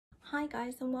Hi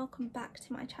guys, and welcome back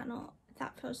to my channel.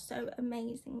 That feels so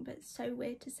amazing but so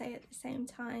weird to say at the same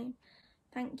time.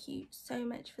 Thank you so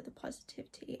much for the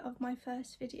positivity of my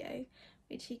first video,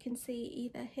 which you can see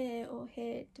either here or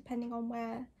here depending on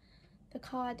where the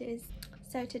card is.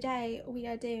 So today we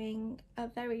are doing a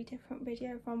very different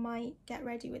video from my get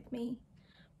ready with me,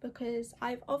 because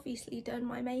I've obviously done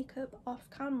my makeup off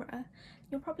camera.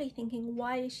 You're probably thinking,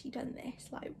 why has she done this?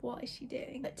 Like, what is she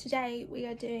doing? But today we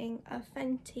are doing a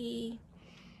Fenty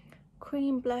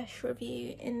cream blush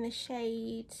review in the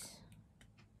shade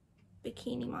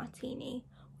Bikini Martini,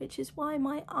 which is why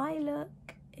my eye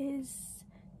look is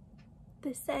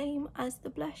the same as the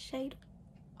blush shade.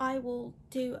 I will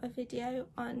do a video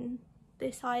on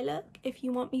this eye look if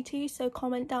you want me to, so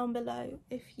comment down below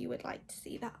if you would like to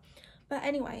see that. But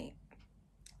anyway,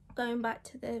 going back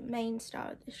to the main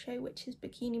star of the show, which is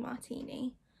Bikini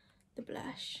Martini, the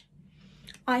blush.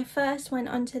 I first went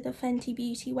onto the Fenty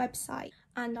Beauty website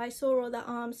and I saw all the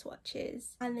arm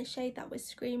swatches, and the shade that was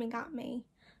screaming at me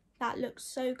that looked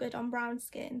so good on brown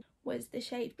skin was the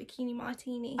shade Bikini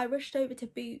Martini. I rushed over to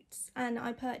Boots and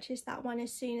I purchased that one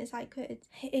as soon as I could.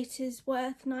 It is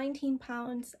worth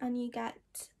 £19 and you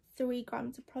get 3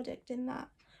 grams of product in that,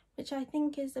 which I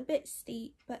think is a bit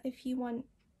steep, but if you want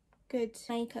good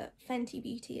makeup, Fenty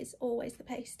Beauty is always the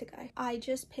place to go. I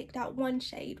just picked out one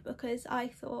shade because I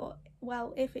thought,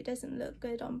 well, if it doesn't look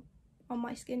good on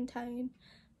my skin tone,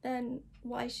 then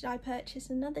why should I purchase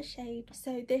another shade?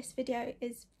 So this video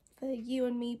is for you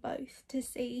and me both to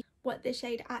see what the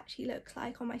shade actually looks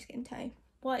like on my skin tone.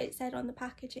 What it said on the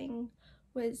packaging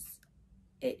was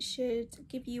it should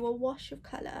give you a wash of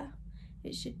colour,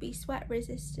 it should be sweat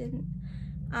resistant,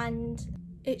 and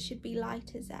it should be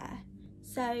light as air.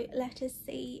 So let us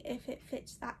see if it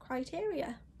fits that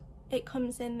criteria. It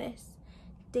comes in this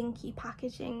dinky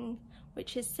packaging,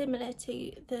 which is similar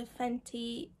to the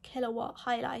Fenty Kilowatt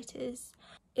highlighters.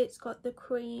 It's got the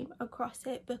cream across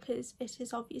it because it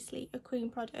is obviously a cream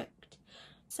product.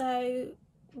 So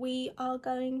we are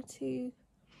going to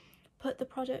put the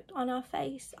product on our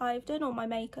face. I've done all my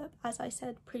makeup, as I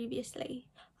said previously.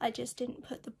 I just didn't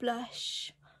put the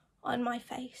blush on my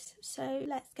face. So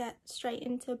let's get straight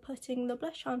into putting the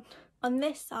blush on. On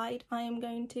this side, I am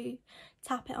going to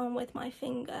tap it on with my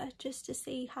finger just to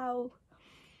see how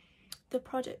the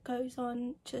product goes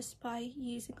on just by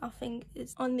using our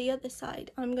fingers. On the other side,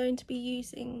 I'm going to be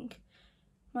using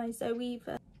my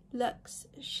Zoeva Luxe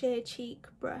Sheer Cheek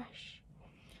brush.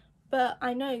 But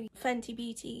I know Fenty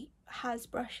Beauty has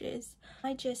brushes.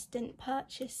 I just didn't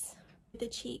purchase the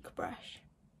cheek brush.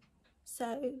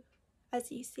 So as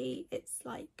you see, it's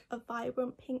like a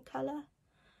vibrant pink colour,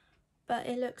 but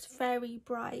it looks very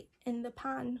bright in the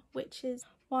pan, which is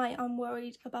why I'm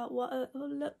worried about what it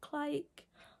will look like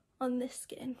on the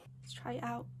skin. Let's try it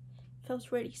out. It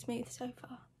feels really smooth so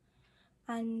far.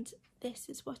 And this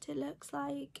is what it looks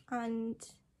like, and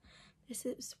this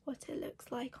is what it looks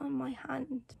like on my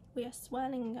hand. We are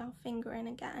swirling our finger in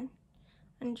again,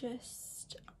 and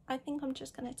I think I'm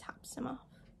just going to tap some off,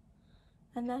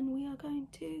 and then we are going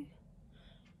to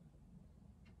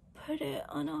put it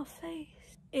on our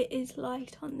face. It is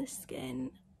light on the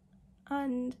skin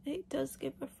and it does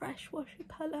give a fresh wash of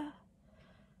colour.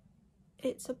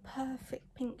 It's a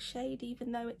perfect pink shade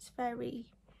even though it's very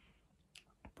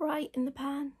bright in the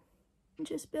pan. I'm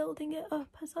just building it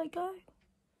up as I go.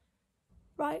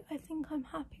 Right, I think I'm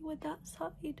happy with that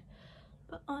side,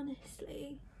 but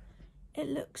honestly it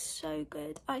looks so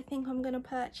good. I think I'm going to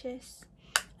purchase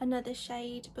another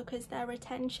shade because there are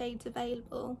 10 shades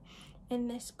available in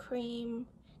this cream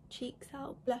cheeks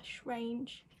out blush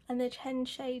range, and the 10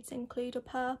 shades include a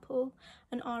purple,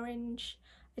 an orange,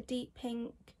 a deep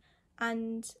pink,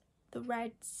 and the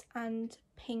reds and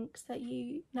pinks that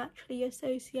you naturally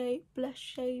associate blush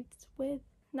shades with.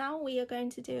 Now we are going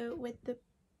to do it with the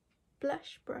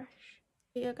blush brush.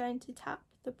 We are going to tap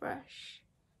the brush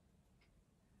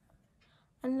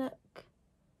and look.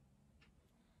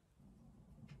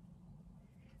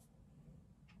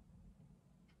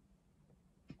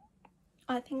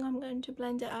 I think I'm going to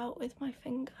blend it out with my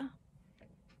finger.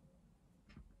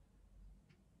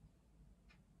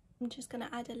 I'm just going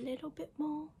to add a little bit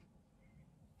more.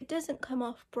 It doesn't come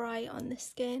off bright on the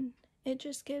skin, it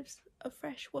just gives a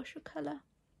fresh wash of colour.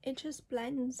 It just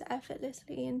blends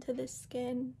effortlessly into the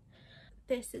skin.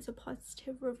 This is a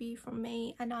positive review from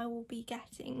me, and I will be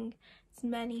getting as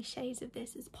many shades of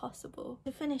this as possible.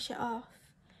 To finish it off,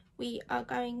 we are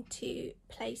going to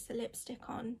place the lipstick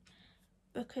on,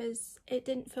 because it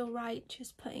didn't feel right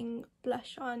just putting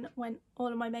blush on when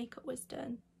all of my makeup was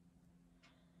done.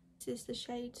 This is the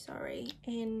shade, sorry,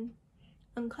 in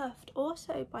Uncuffed,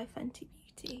 also by Fenty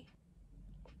Beauty.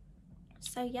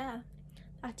 So yeah,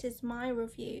 that is my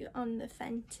review on the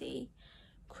Fenty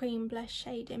cream blush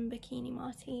shade in Bikini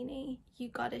Martini. You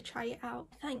gotta try it out.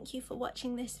 Thank you for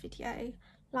watching this video.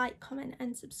 Like, comment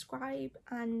and subscribe,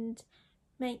 and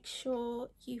make sure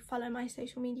you follow my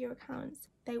social media accounts.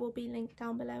 They will be linked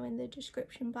down below in the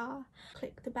description bar.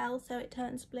 Click the bell so it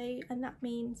turns blue, and that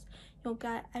means you'll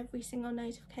get every single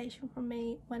notification from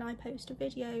me when I post a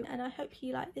video. And I hope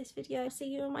you like this video. I'll see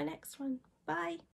you in my next one. Bye.